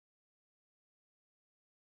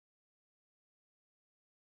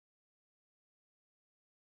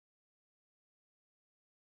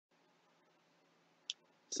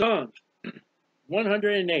Psalms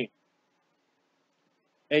 108.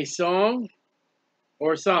 A song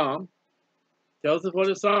or psalm tells us what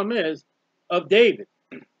a psalm is of David.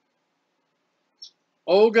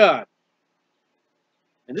 Oh God.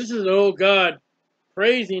 And this is an old God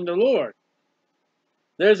praising the Lord.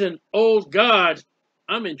 There's an old God,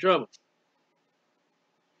 I'm in trouble.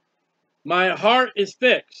 My heart is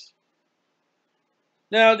fixed.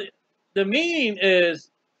 Now, the meaning is,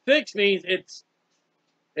 fixed means it's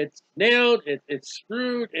nailed, it's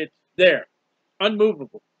screwed, it's there,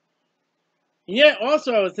 unmovable. And yet,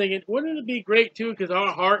 also, I was thinking, wouldn't it be great, too, because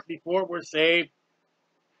our heart, before we're saved,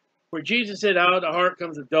 where Jesus said, out of the heart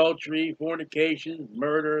comes adultery, fornication,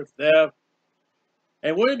 murder, theft.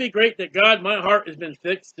 And wouldn't it be great that God, my heart has been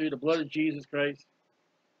fixed through the blood of Jesus Christ?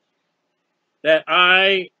 That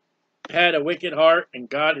I had a wicked heart and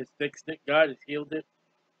God has fixed it. God has healed it.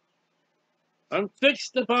 I'm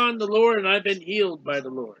fixed upon the Lord and I've been healed by the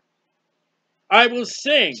Lord. I will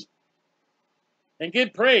sing and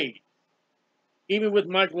give praise, even with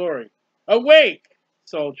my glory. Awake,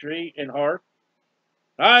 psaltery and harp.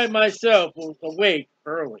 I myself will awake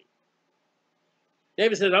early.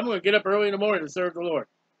 David says, I'm going to get up early in the morning to serve the Lord.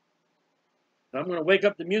 I'm going to wake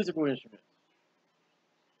up the musical instruments.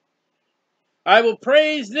 I will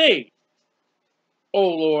praise thee, O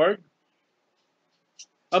Lord,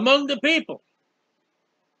 among the people.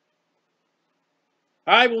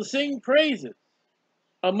 I will sing praises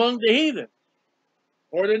among the heathen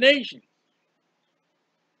or the nations.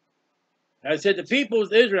 I said the people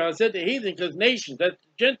is Israel. I said the heathen because nations, that's the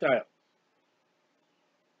Gentiles.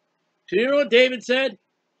 So you know what David said?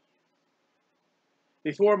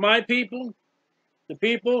 Before my people, the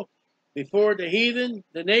people, before the heathen,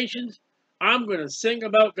 the nations, I'm going to sing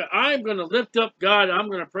about God. I'm going to lift up God. I'm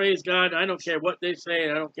going to praise God. I don't care what they say.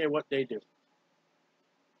 I don't care what they do.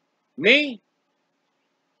 Me,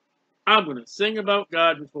 I'm going to sing about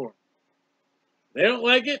God before them. They don't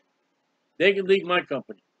like it. They can leave my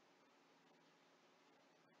company.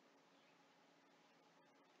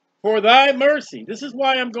 For thy mercy, this is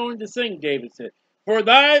why I'm going to sing, David said. For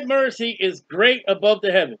thy mercy is great above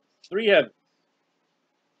the heavens, three heavens.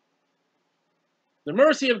 The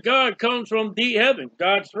mercy of God comes from the heaven,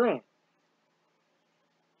 God's throne.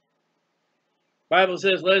 The Bible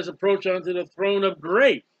says, let us approach unto the throne of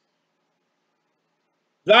grace.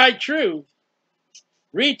 Thy truth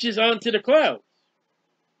reaches unto the clouds.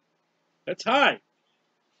 That's high.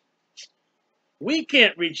 We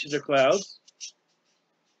can't reach to the clouds.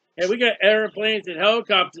 And we got airplanes and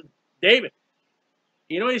helicopters. David,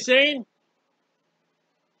 you know what he's saying?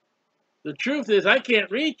 The truth is, I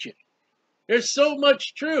can't reach it. There's so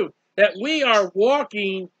much truth that we are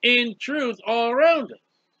walking in truth all around us.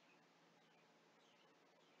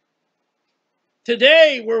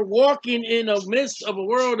 Today, we're walking in the midst of a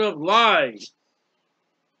world of lies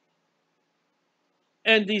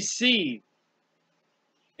and deceit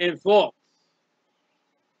and false.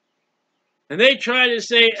 And they try to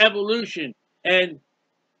say evolution, and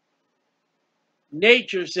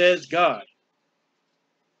nature says God.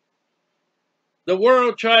 The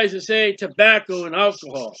world tries to say tobacco and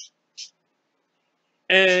alcohol.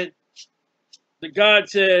 And the God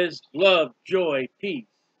says love, joy, peace,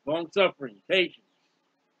 long-suffering, patience.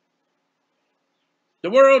 The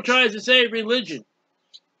world tries to say religion.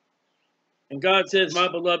 And God says, my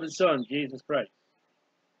beloved Son, Jesus Christ.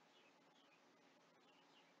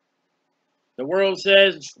 The world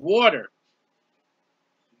says water.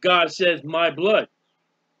 God says, my blood.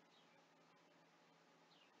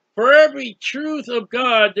 For every truth of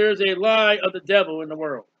God, there's a lie of the devil in the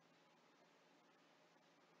world.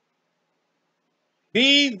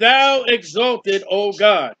 Be thou exalted, O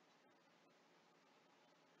God,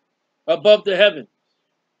 above the heavens.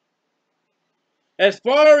 As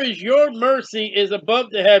far as your mercy is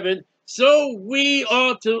above the heaven, so we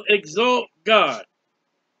ought to exalt God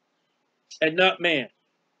and not man.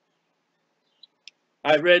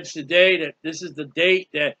 I read today that this is the date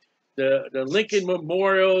that the Lincoln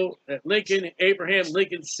Memorial, that Abraham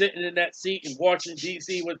Lincoln sitting in that seat in Washington,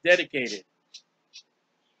 D.C. was dedicated.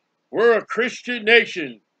 We're a Christian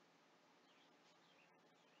nation.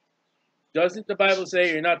 Doesn't the Bible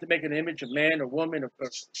say you're not to make an image of man or woman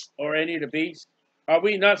or any of the beasts? Are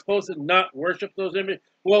we not supposed to not worship those images?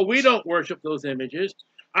 Well, we don't worship those images.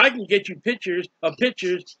 I can get you pictures of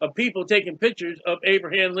people taking pictures of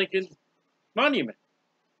Abraham Lincoln's monument.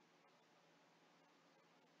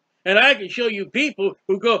 And I can show you people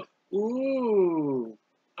who go, ooh,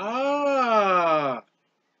 ah.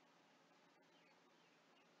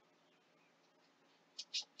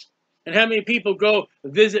 And how many people go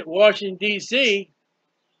visit Washington, D.C.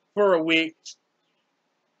 for a week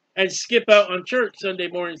and skip out on church Sunday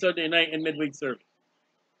morning, Sunday night, and midweek service.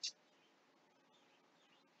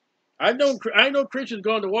 I know Christians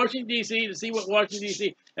going to Washington, D.C. to see what Washington,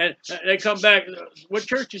 D.C. and they come back. What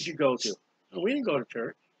church did you go to? Oh, we didn't go to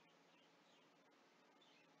church.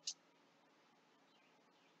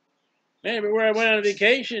 Man, everywhere I went on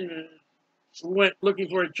vacation, we went looking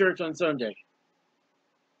for a church on Sunday.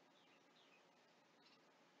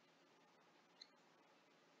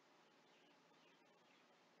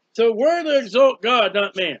 So we're to exalt God,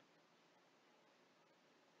 not man.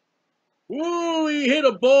 Ooh, he hit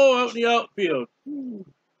a ball out in the outfield. Ooh.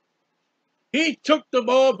 He took the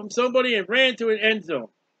ball from somebody and ran to an end zone.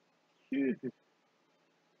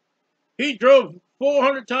 He drove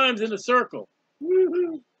 400 times in a circle.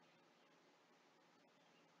 Woo-hoo.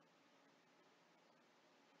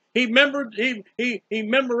 He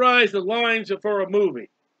memorized the lines for a movie.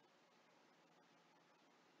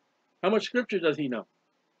 How much scripture does he know?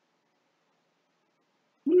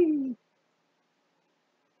 Woo.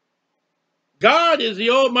 God is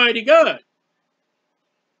the Almighty God.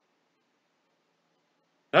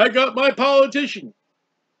 I got my politician.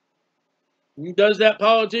 Does that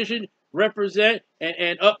politician represent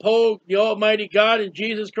and uphold the Almighty God and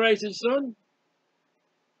Jesus Christ, his Son?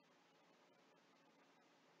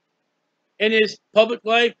 In his public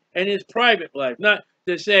life and his private life. Not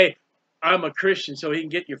to say, I'm a Christian so he can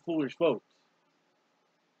get your foolish votes.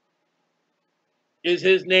 Is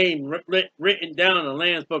his name written down in the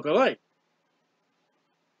Lamb's Book of Life?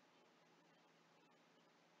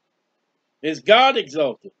 Is God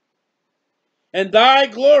exalted? And thy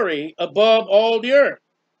glory above all the earth.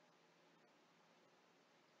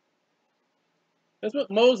 That's what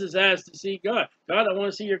Moses asked to see God. God, I want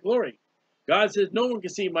to see your glory. God says, no one can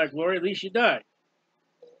see my glory, at least you die.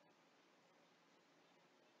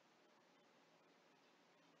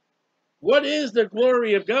 What is the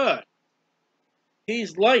glory of God?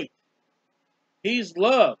 He's light. He's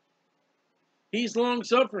love. He's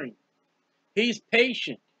long-suffering. He's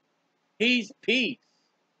patient. He's peace.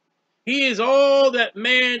 He is all that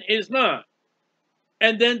man is not,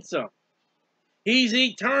 and then some. He's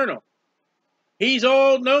eternal. He's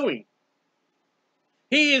all-knowing.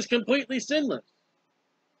 He is completely sinless.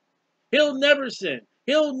 He'll never sin.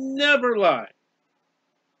 He'll never lie.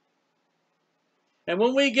 And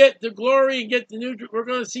when we get the glory and get the new, we're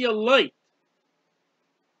going to see a light.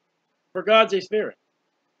 For God's a spirit.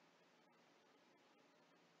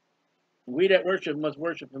 We that worship must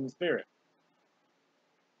worship in the spirit.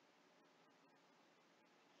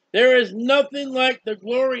 There is nothing like the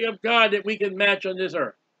glory of God that we can match on this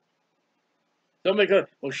earth. Somebody goes,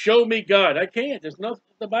 well, show me God. I can't. There's nothing.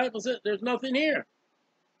 The Bible says there's nothing here.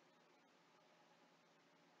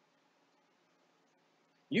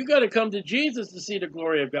 You got to come to Jesus to see the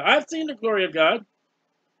glory of God. I've seen the glory of God.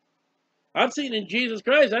 I've seen in Jesus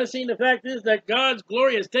Christ. I've seen the fact is that God's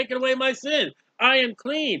glory has taken away my sin. I am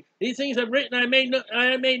clean. These things I've written, I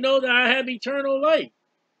may know that I have eternal life.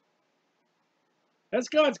 That's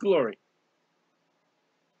God's glory.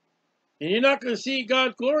 And you're not going to see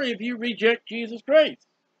God's glory if you reject Jesus Christ.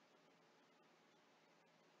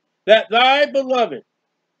 That thy beloved.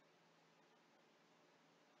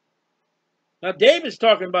 Now David's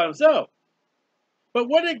talking about himself. But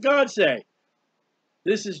what did God say?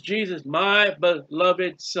 This is Jesus, my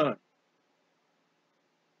beloved Son,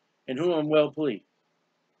 in whom I'm well pleased.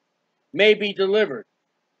 May be delivered.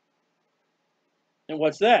 And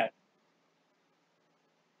what's that?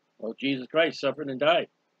 Well, Jesus Christ suffered and died.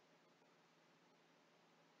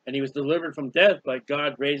 And he was delivered from death by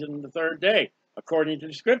God raising him the third day, according to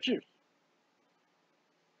the scriptures.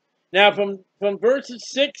 Now, from verses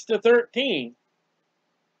 6 to 13,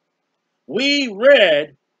 we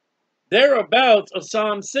read thereabouts of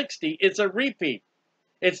Psalm 60. It's a repeat.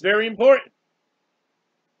 It's very important.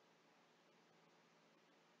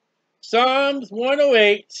 Psalms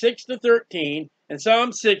 108, 6 to 13, and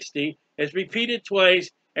Psalm 60 is repeated twice,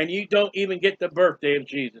 and you don't even get the birthday of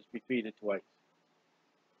Jesus repeated twice.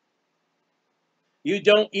 You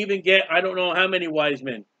don't even get, I don't know how many wise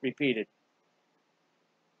men repeated.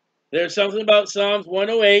 There's something about Psalms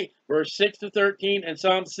 108, verse 6 to 13, and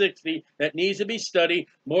Psalm 60 that needs to be studied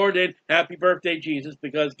more than Happy Birthday, Jesus,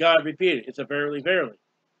 because God repeated. It's a verily, verily.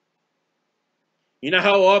 You know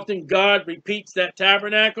how often God repeats that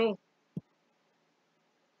tabernacle?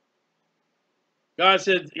 God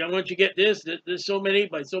said, I want you to get this. There's so many,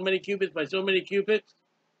 by so many cubits, by so many cubits.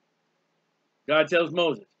 God tells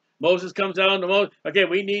Moses. Moses comes down to Moses. Okay,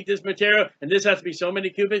 we need this material, and this has to be so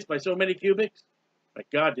many cubits by so many cubits. Like,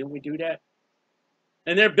 God, didn't we do that?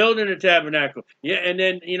 And they're building a tabernacle. Yeah, and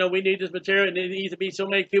then, we need this material, and it needs to be so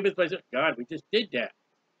many cubits by so... God, we just did that.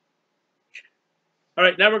 All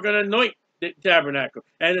right, now we're going to anoint the tabernacle.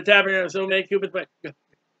 And the tabernacle is so many cubits.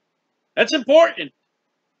 That's important.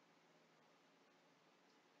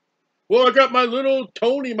 Well, I got my little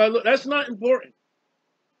Tony. That's not important.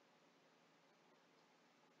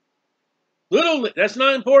 That's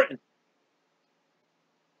not important.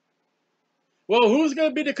 Well, who's going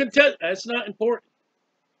to be the contestant? That's not important.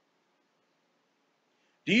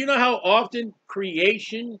 Do you know how often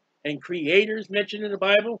creation and creators mentioned in the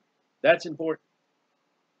Bible? That's important.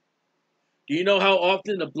 Do you know how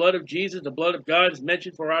often the blood of Jesus, the blood of God, is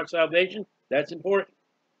mentioned for our salvation? That's important.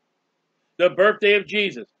 The birthday of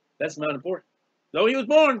Jesus. That's not important. Though he was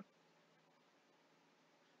born.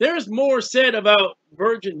 There's more said about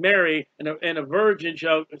Virgin Mary and a virgin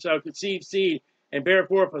shall conceive seed and bear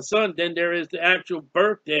forth a son than there is the actual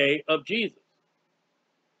birthday of Jesus.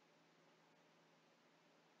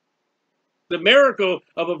 The miracle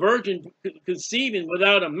of a virgin conceiving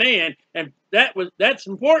without a man, and that's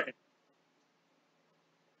important.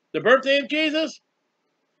 The birthday of Jesus,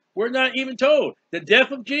 we're not even told. The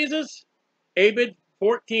death of Jesus, Abed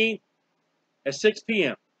 14 at 6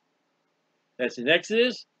 p.m. That's in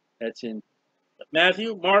Exodus, that's in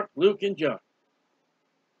Matthew, Mark, Luke, and John.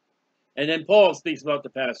 And then Paul speaks about the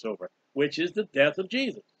Passover, which is the death of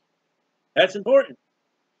Jesus. That's important.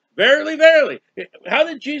 Verily, verily. How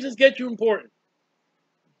did Jesus get you important?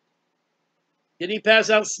 Did he pass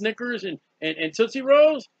out Snickers and Tootsie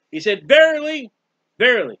Rolls? He said, verily,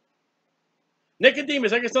 verily.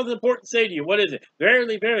 Nicodemus, I got something important to say to you. What is it?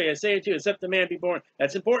 Verily, verily, I say unto you, except the man be born.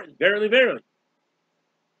 That's important. Verily, verily.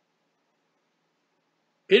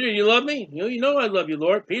 Peter, do you love me? You know I love you,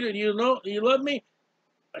 Lord. Peter, do you love me?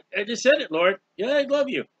 I just said it, Lord. Yeah, I love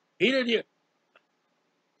you. Peter,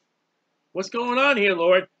 what's going on here,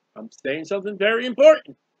 Lord? I'm saying something very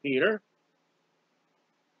important, Peter.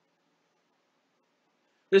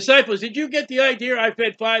 Disciples, did you get the idea I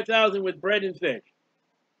fed 5,000 with bread and fish?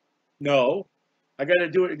 No. I got to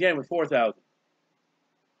do it again with 4,000.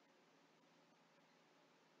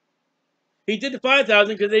 He did the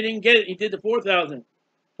 5,000 because they didn't get it. He did the 4,000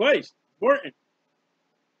 twice. Important.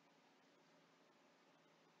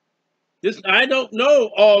 I don't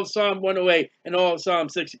know all of Psalm 108 and all of Psalm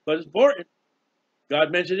 60, but it's important.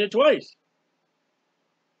 God mentioned it twice.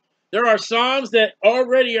 There are Psalms that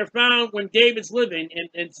already are found when David's living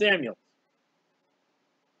in Samuel.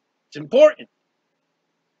 It's important.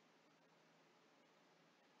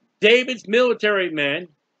 David's military men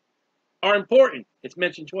are important. It's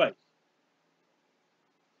mentioned twice.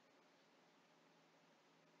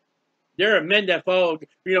 There are men that follow,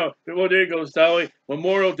 well, there goes Sally,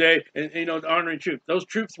 Memorial Day, and, honoring troops. Those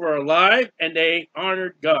troops were alive, and they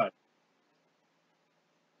honored God.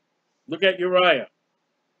 Look at Uriah.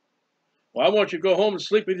 Well, I want you to go home and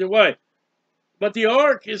sleep with your wife. But the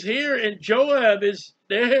ark is here, and Joab is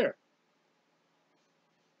there.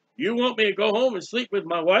 You want me to go home and sleep with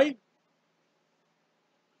my wife?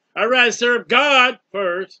 I'd rather serve God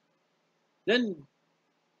first, then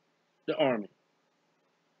the army.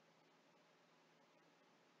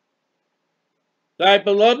 Thy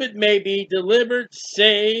beloved may be delivered,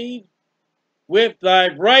 saved with thy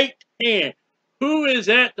right hand. Who is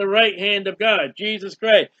at the right hand of God? Jesus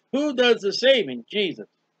Christ. Who does the saving? Jesus.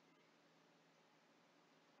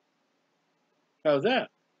 How's that?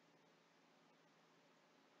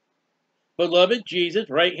 Beloved, Jesus,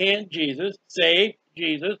 right hand, Jesus, saved,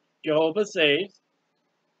 Jesus, Jehovah saves.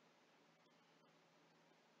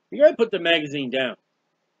 You got to put the magazine down.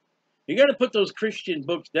 You got to put those Christian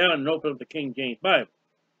books down and open up the King James Bible.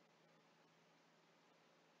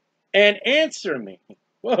 And answer me.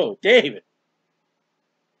 Whoa, David.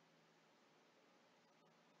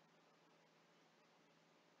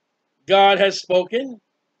 God has spoken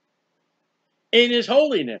in his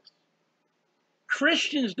holiness.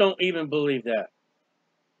 Christians don't even believe that.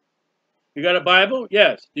 You got a Bible?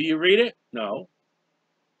 Yes. Do you read it? No.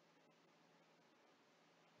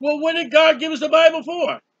 Well, what did God give us the Bible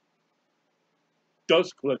for?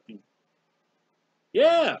 Dust collecting.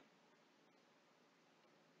 Yeah.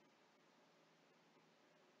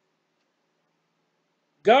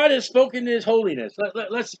 God has spoken in his holiness.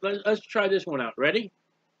 Let's try this one out. Ready?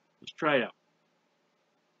 Let's try it out.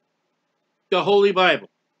 The Holy Bible.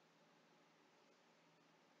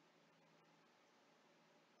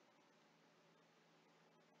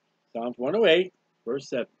 Psalms 108, verse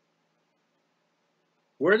 7.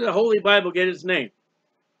 Where did the Holy Bible get its name?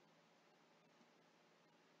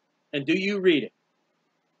 And do you read it?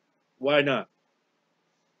 Why not?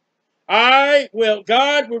 God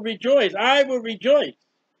will rejoice. I will rejoice.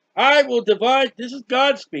 I will divide. This is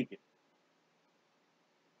God speaking.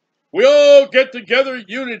 We all get together in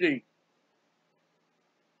unity.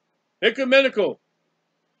 Ecumenical.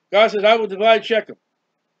 God says, I will divide Shechem.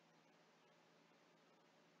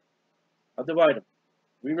 I'll divide them.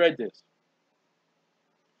 We read this.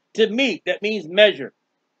 To meet, that means measure.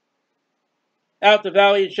 Out the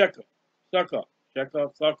valley of Shechem. Succoth. Shechem,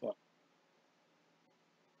 Succoth.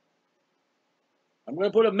 I'm going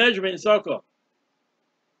to put a measurement in Succoth.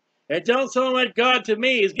 It don't sound like God to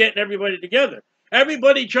me is getting everybody together.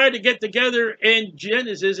 Everybody tried to get together in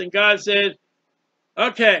Genesis, and God said,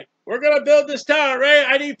 okay, we're going to build this tower, right?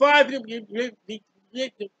 I need 5.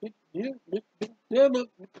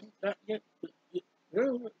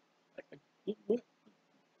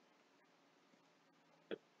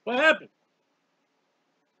 What happened?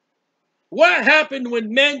 What happened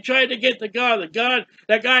when men tried to get to God?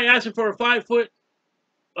 That guy asking for a 5-foot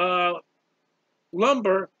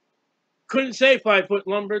lumber, couldn't say 5-foot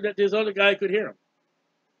lumber that this other guy could hear him.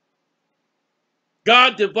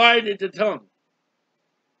 God divided the tongue.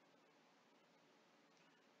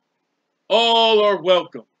 All are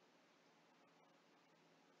welcome.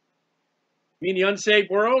 You mean the unsaved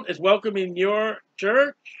world is welcome in your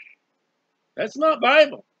church? That's not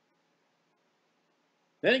Bible.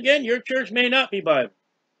 Then again, your church may not be Bible.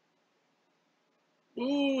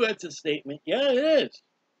 Ooh, that's a statement. Yeah, it is.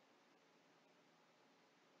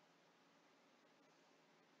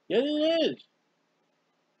 Yeah, it is.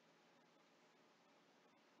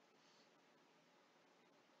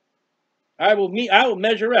 I will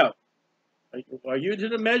measure out. Are you to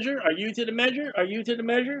the measure? Are you to the measure? Are you to the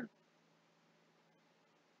measure?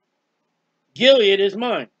 Gilead is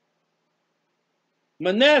mine.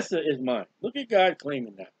 Manasseh is mine. Look at God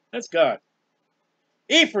claiming that. That's God.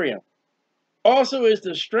 Ephraim also is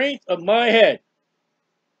the strength of my head.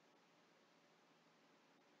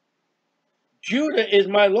 Judah is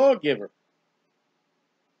my lawgiver.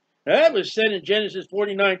 Now that was said in Genesis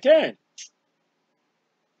 49:10.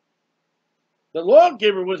 The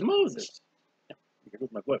lawgiver was Moses.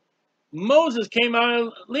 Here's my book. Moses came out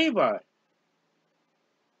of Levi.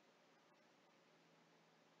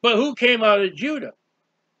 But who came out of Judah?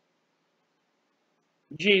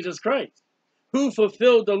 Jesus Christ. Who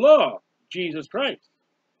fulfilled the law? Jesus Christ.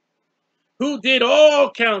 Who did all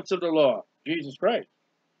counts of the law? Jesus Christ.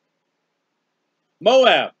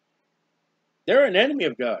 Moab. They're an enemy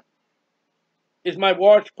of God. Is my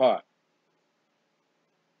wash pot.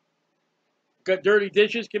 Got dirty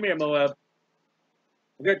dishes? Come here, Moab.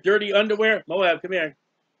 Got dirty underwear? Moab, come here.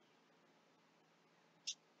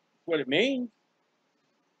 That's what it means.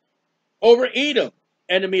 Over Edom,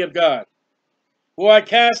 enemy of God. Will I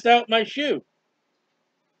cast out my shoe?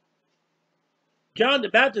 John the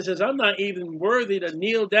Baptist says, I'm not even worthy to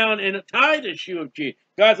kneel down and tie the shoe of Jesus.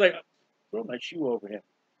 God's like, throw my shoe over him.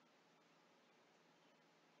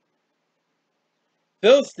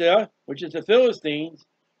 Philistia, which is the Philistines,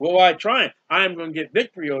 will I triumph? I am going to get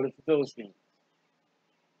victory over the Philistines.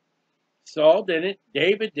 Saul didn't.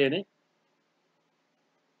 David didn't.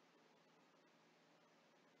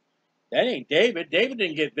 That ain't David. David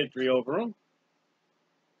didn't get victory over him.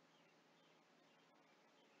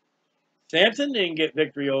 Samson didn't get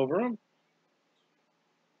victory over him.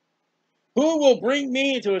 Who will bring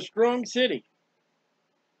me into a strong city?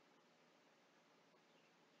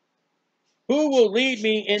 Who will lead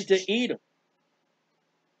me into Edom?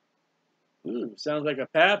 Ooh, sounds like a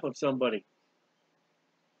path of somebody.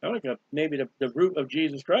 Sounds like maybe the root of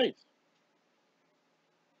Jesus Christ.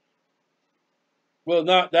 Will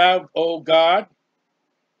not thou, O God?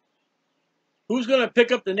 Who's going to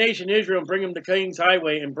pick up the nation Israel and bring them to King's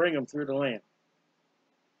Highway and bring them through the land?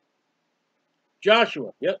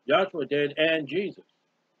 Joshua. Yep, Joshua did, and Jesus.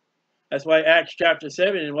 That's why Acts chapter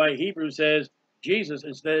 7 and why Hebrews says Jesus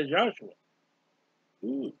instead of Joshua.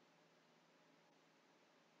 Ooh.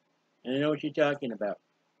 And I know what you're talking about.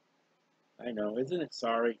 I know. Isn't it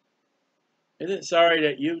sorry? Isn't it sorry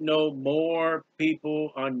that you know more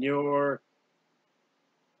people on your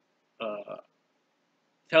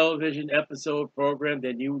television episode program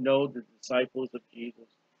than you know the disciples of Jesus?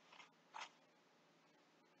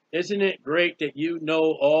 Isn't it great that you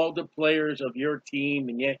know all the players of your team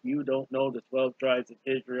and yet you don't know the 12 tribes of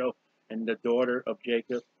Israel and the daughter of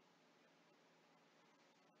Jacob?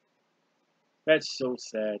 That's so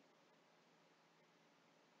sad.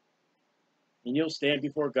 And you'll stand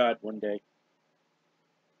before God one day.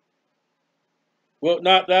 Well,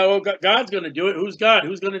 not that God's going to do it. Who's God?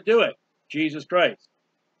 Who's going to do it? Jesus Christ.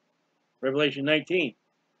 Revelation 19.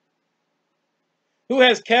 Who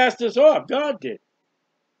has cast us off? God did.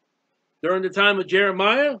 During the time of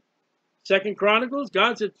Jeremiah, 2 Chronicles,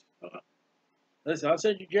 God said, listen, I'll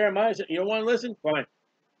send you Jeremiah. You don't want to listen? Fine.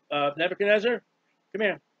 Nebuchadnezzar, come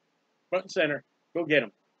here. Front and center. Go get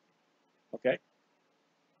him. Okay.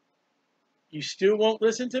 You still won't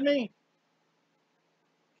listen to me?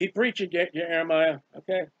 Keep preaching, Jeremiah.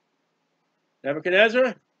 Okay.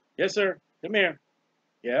 Nebuchadnezzar? Yes, sir. Come here.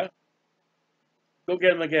 Yeah. Go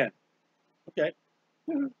get him again. Okay.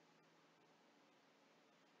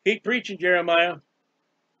 Keep preaching, Jeremiah.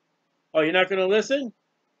 Oh, you're not going to listen?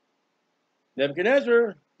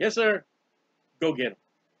 Nebuchadnezzar? Yes, sir. Go get him.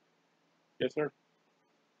 Yes, sir.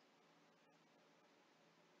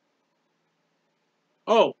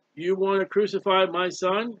 Oh, you want to crucify my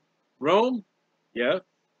son? Rome? Yeah.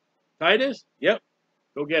 Titus? Yep.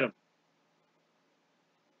 Go get him.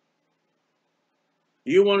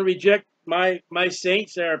 You want to reject my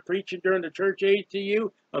saints that are preaching during the church age to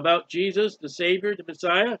you about Jesus, the Savior, the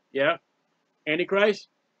Messiah? Yeah. Antichrist?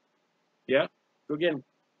 Yeah. Go get him.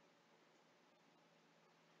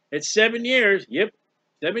 It's 7 years. Yep.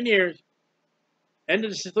 7 years. End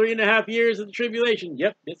of the 3.5 years of the tribulation.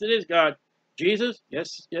 Yep. Yes, it is, God. Jesus?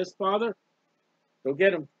 Yes, yes, Father. Go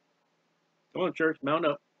get him. Come on, church. Mount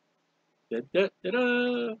up. Da, da, da,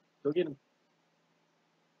 da. Go get him.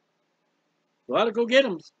 A lot of go get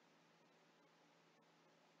 'ems.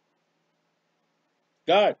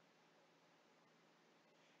 God.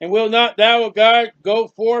 And will not thou, O God, go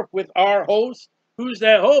forth with our host? Who's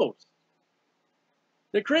that host?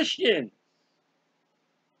 The Christian.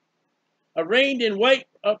 Arrayed in white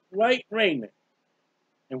raiment.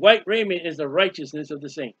 And white raiment is the righteousness of the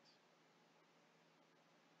saints.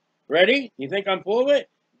 Ready? You think I'm full of it?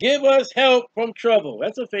 Give us help from trouble.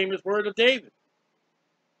 That's a famous word of David.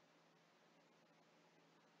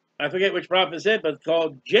 I forget which prophet said, but it's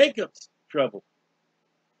called Jacob's trouble.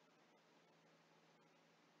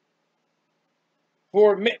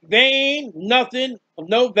 For vain, nothing, of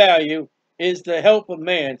no value is the help of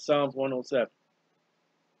man, Psalms 107.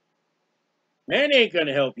 Man ain't going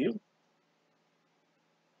to help you.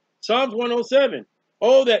 Psalms 107.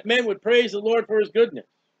 Oh, that men would praise the Lord for his goodness.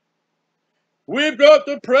 We've got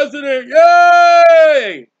the president.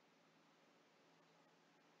 Yay!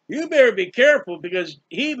 You better be careful because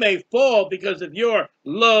he may fall because of your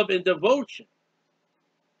love and devotion.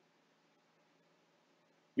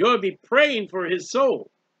 You ought to be praying for his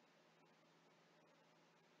soul.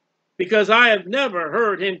 Because I have never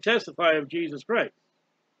heard him testify of Jesus Christ.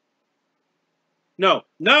 No,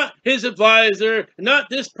 not his advisor, not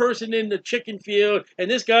this person in the chicken field,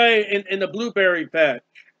 and this guy in the blueberry patch.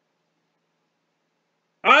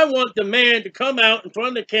 I want the man to come out in front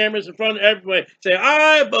of the cameras, in front of everybody, say,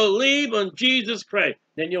 I believe in Jesus Christ.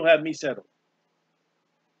 Then you'll have me settled.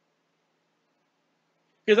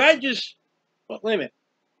 Because wait a minute,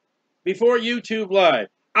 before YouTube Live,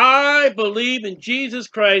 I believe in Jesus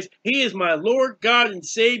Christ. He is my Lord, God, and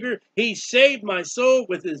Savior. He saved my soul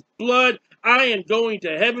with his blood. I am going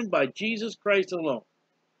to heaven by Jesus Christ alone.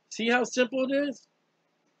 See how simple it is?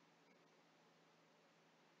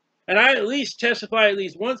 And I at least testify at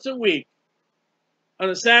least once a week on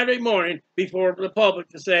a Saturday morning before the public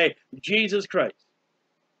to say, Jesus Christ.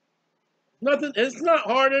 Nothing, it's not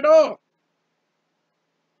hard at all.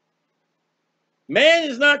 Man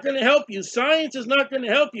is not going to help you. Science is not going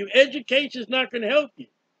to help you. Education is not going to help you.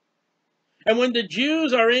 And when the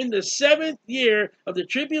Jews are in the 7th year of the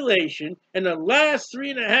tribulation and the last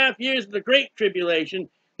 3.5 years of the great tribulation,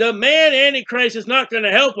 the man Antichrist is not going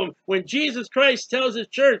to help them. When Jesus Christ tells his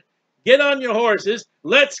church, get on your horses,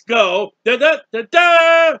 let's go,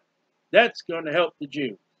 da-da-da-da, that's going to help the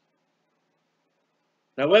Jews.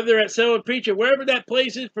 Now, whether at Selwood Preacher, wherever that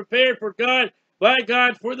place is prepared for God, by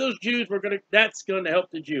God, for those Jews, that's going to help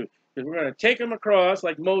the Jews. Because we're going to take them across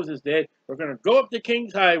like Moses did. We're going to go up the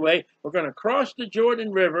King's Highway. We're going to cross the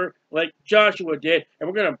Jordan River like Joshua did. And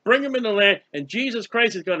we're going to bring them in the land. And Jesus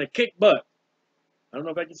Christ is going to kick butt. I don't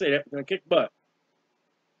know if I can say that. We're going to kick butt.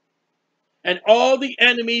 And all the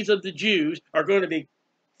enemies of the Jews are going to be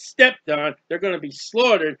stepped on. They're going to be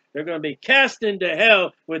slaughtered. They're going to be cast into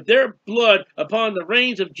hell with their blood upon the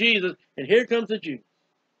reins of Jesus. And here comes the Jews.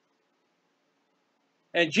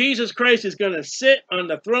 And Jesus Christ is going to sit on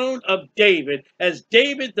the throne of David as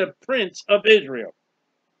David, the Prince of Israel.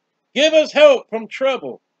 Give us help from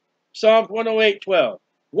trouble. Psalms 108:12.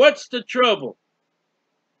 What's the trouble?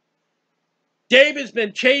 David's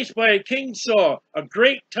been chased by King Saul, a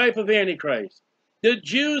great type of Antichrist. The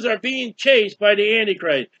Jews are being chased by the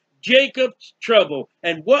Antichrist. Jacob's trouble.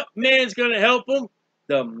 And what man's going to help them?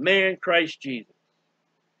 The man Christ Jesus.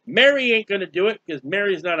 Mary ain't going to do it because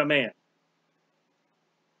Mary's not a man.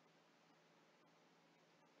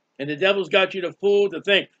 And the devil's got you to fool to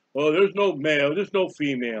think, oh, there's no male, there's no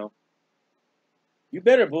female. You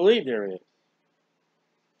better believe there is.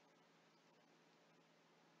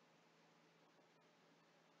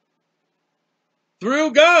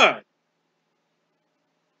 through God.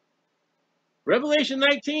 Revelation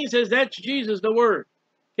 19 says that's Jesus, the Word.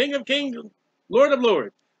 King of kings, Lord of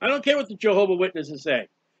lords. I don't care what the Jehovah's Witnesses say.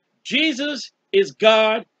 Jesus is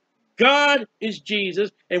God. God is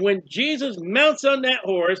Jesus. And when Jesus mounts on that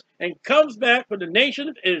horse and comes back for the nation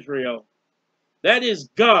of Israel, that is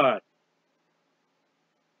God.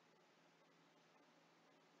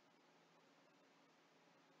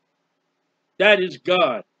 That is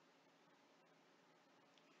God.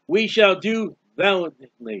 We shall do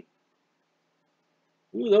valiantly.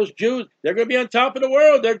 Ooh, those Jews, they're going to be on top of the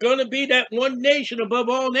world. They're going to be that one nation above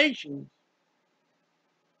all nations.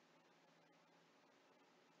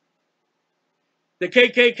 The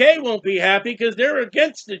KKK won't be happy because they're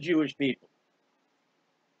against the Jewish people.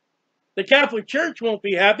 The Catholic Church won't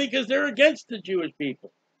be happy because they're against the Jewish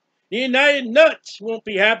people. The United Nuts won't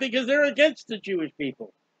be happy because they're against the Jewish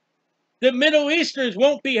people. The Middle Easterns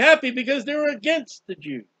won't be happy because they're against the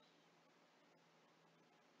Jews.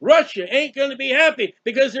 Russia ain't going to be happy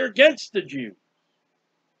because they're against the Jews.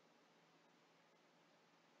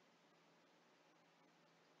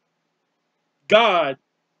 God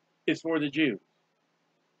is for the Jews.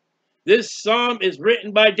 This psalm is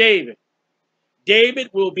written by David. David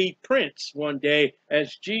will be prince one day,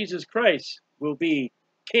 as Jesus Christ will be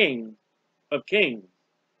King of kings,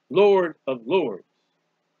 Lord of lords.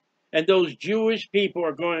 And those Jewish people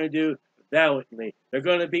are going to do valiantly. They're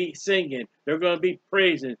going to be singing. They're going to be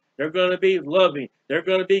praising. They're going to be loving. They're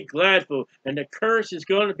going to be gladful. And the curse is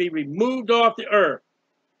going to be removed off the earth.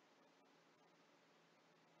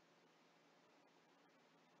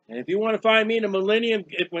 And if you want to find me in the millennium,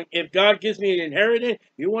 if God gives me an inheritance,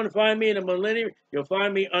 you want to find me in the millennium, you'll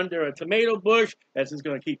find me under a tomato bush that's just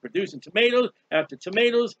going to keep producing tomatoes after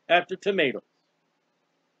tomatoes after tomatoes.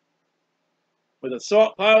 With a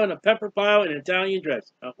salt pile and a pepper pile and an Italian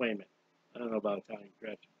dressing. Oh, wait a minute. I don't know about Italian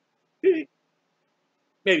dressing.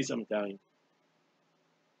 Maybe some Italian.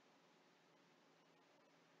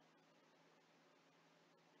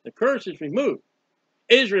 The curse is removed.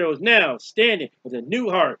 Israel is now standing with a new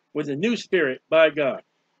heart, with a new spirit by God.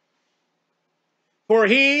 For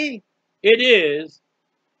he it is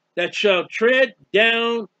that shall tread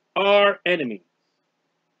down our enemies.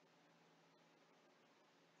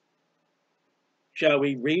 Shall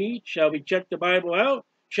we read? Shall we check the Bible out?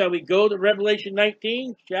 Shall we go to Revelation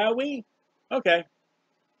 19? Shall we? Okay.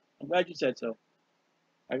 I'm glad you said so.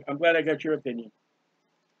 I'm glad I got your opinion.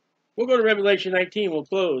 We'll go to Revelation 19. We'll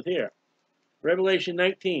close here. Revelation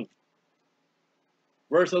 19,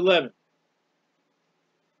 verse 11.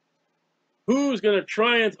 Who's going to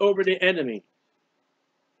triumph over the enemy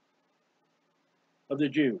of the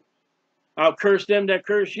Jews? I'll curse them that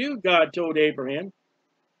curse you, God told Abraham.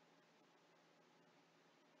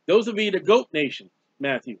 Those will be the goat nations,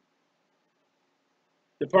 Matthew.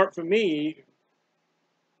 Depart from me.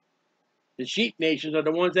 The sheep nations are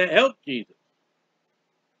the ones that helped Jesus.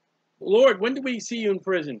 Lord, when did we see you in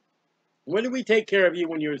prison? When did we take care of you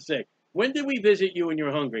when you were sick? When did we visit you when you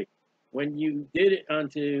were hungry? When you did it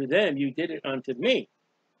unto them, you did it unto me.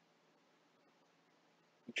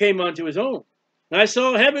 He came unto his own. And I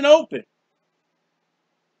saw heaven open.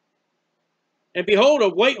 And behold, a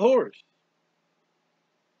white horse.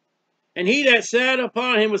 And he that sat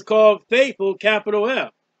upon him was called Faithful, capital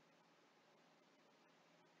F.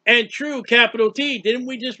 And True, capital T. Didn't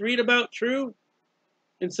we just read about True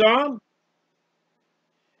in Psalm?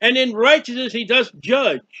 And in righteousness he does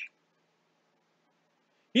judge.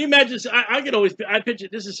 Can you imagine? I picture,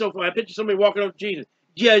 this is so funny. I picture somebody walking up to Jesus.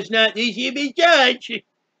 Judge not, these ye be judged.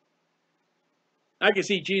 I can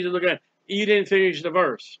see Jesus looking at, you didn't finish the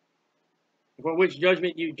verse. For which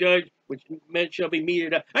judgment you judge, which men shall be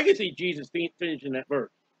meted out. I can see Jesus finishing that verse.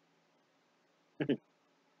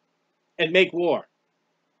 And make war.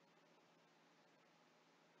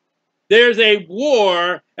 There's a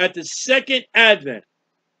war at the second advent.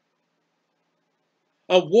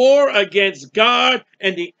 A war against God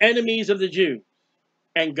and the enemies of the Jews.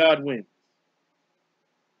 And God wins.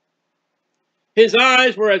 His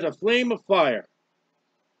eyes were as a flame of fire.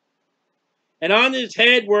 And on his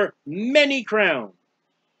head were many crowns.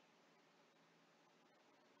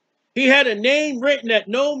 He had a name written that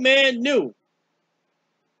no man knew.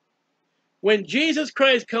 When Jesus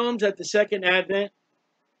Christ comes at the second advent,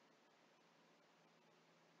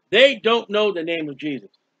 they don't know the name of Jesus,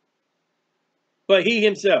 but he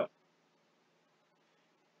himself.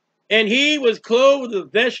 And he was clothed with a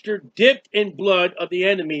vesture dipped in blood of the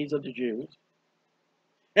enemies of the Jews.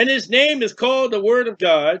 And his name is called the Word of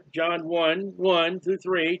God. John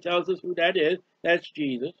 1:1-3 tells us who that is. That's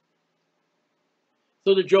Jesus.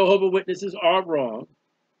 So the Jehovah's Witnesses are wrong.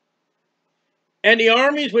 And the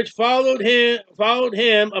armies which followed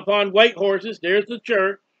him upon white horses, there's the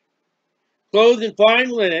church, clothed in fine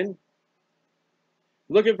linen.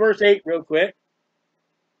 Look at verse 8 real quick.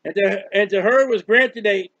 And to her was granted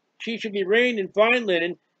that she should be arrayed in fine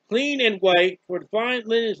linen, clean and white, for the fine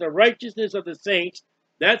linen is the righteousness of the saints.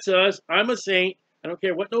 That's us. I'm a saint. I don't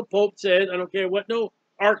care what no pope says. I don't care what no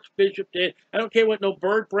archbishop says. I don't care what no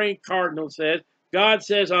bird-brained cardinal says. God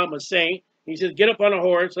says I'm a saint. He says, get up on a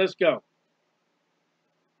horse. Let's go.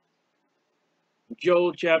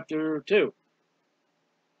 Joel chapter 2.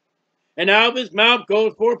 And out of his mouth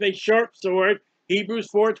goes forth a sharp sword. Hebrews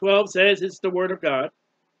 4:12 says it's the word of God.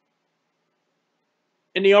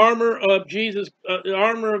 In the armor of Jesus, the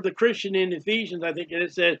armor of the Christian in Ephesians, I think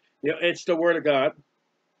it said, it's the word of God.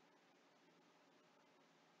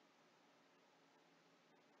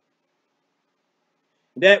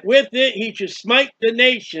 That with it he should smite the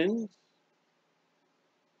nations,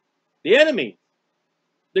 the enemy,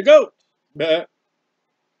 the goats,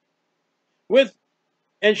 with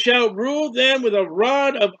and shall rule them with a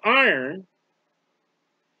rod of iron.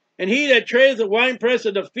 And he that treads the winepress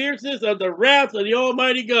of the fierceness of the wrath of the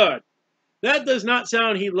Almighty God. That does not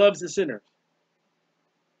sound he loves the sinners.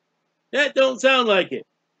 That don't sound like it.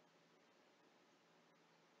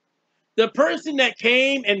 The person that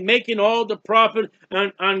came and making all the prophet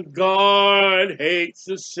on God hates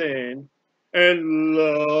the sin and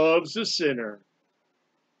loves the sinner.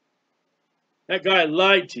 That guy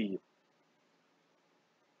lied to you.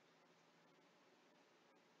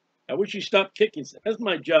 I wish you stopped kicking. That's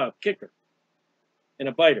my job, kicker and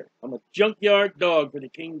a biter. I'm a junkyard dog for the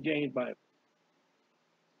King James Bible.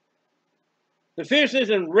 The fierceness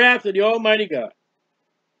and wrath of the Almighty God.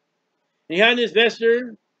 And he had on his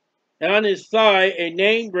vesture and on his thigh a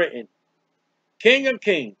name written, King of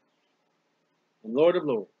Kings and Lord of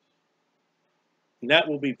Lords. And that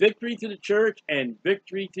will be victory to the church and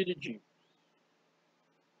victory to the Jews.